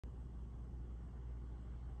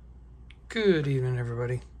Good evening,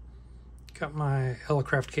 everybody. Got my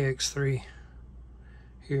Elecraft KX3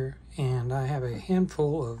 here, and I have a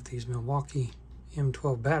handful of these Milwaukee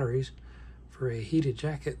M12 batteries for a heated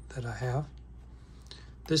jacket that I have.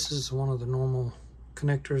 This is one of the normal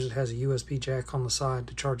connectors. It has a USB jack on the side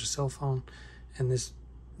to charge a cell phone, and this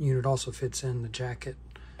unit also fits in the jacket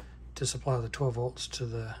to supply the 12 volts to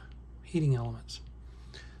the heating elements.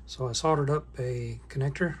 So I soldered up a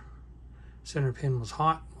connector. Center pin was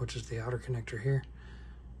hot, which is the outer connector here,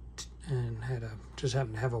 and just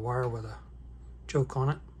happened to have a wire with a choke on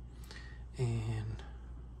it, and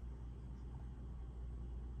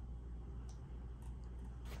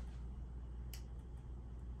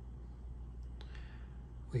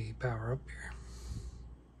we power up here.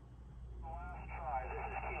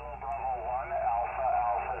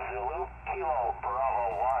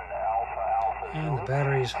 And the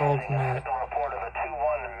battery's holding at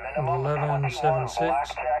 1176.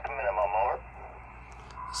 Let's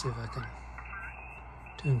see if I can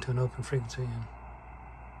tune to an open frequency.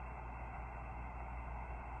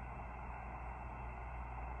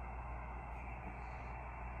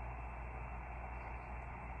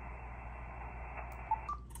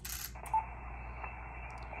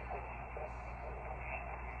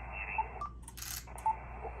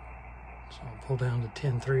 So I'll pull down to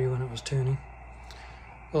 10.3 when it was tuning.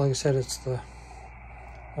 Well, like I said, it's the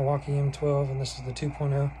Milwaukee M12, and this is the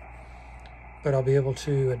 2.0, but I'll be able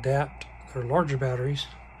to adapt their larger batteries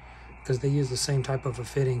because they use the same type of a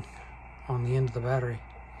fitting on the end of the battery.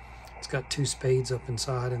 It's got two spades up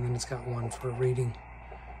inside, and then it's got one for reading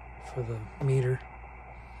for the meter.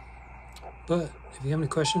 But if you have any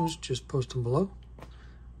questions, just post them below.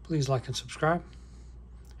 Please like and subscribe,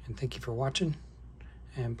 and thank you for watching,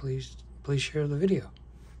 and please share the video.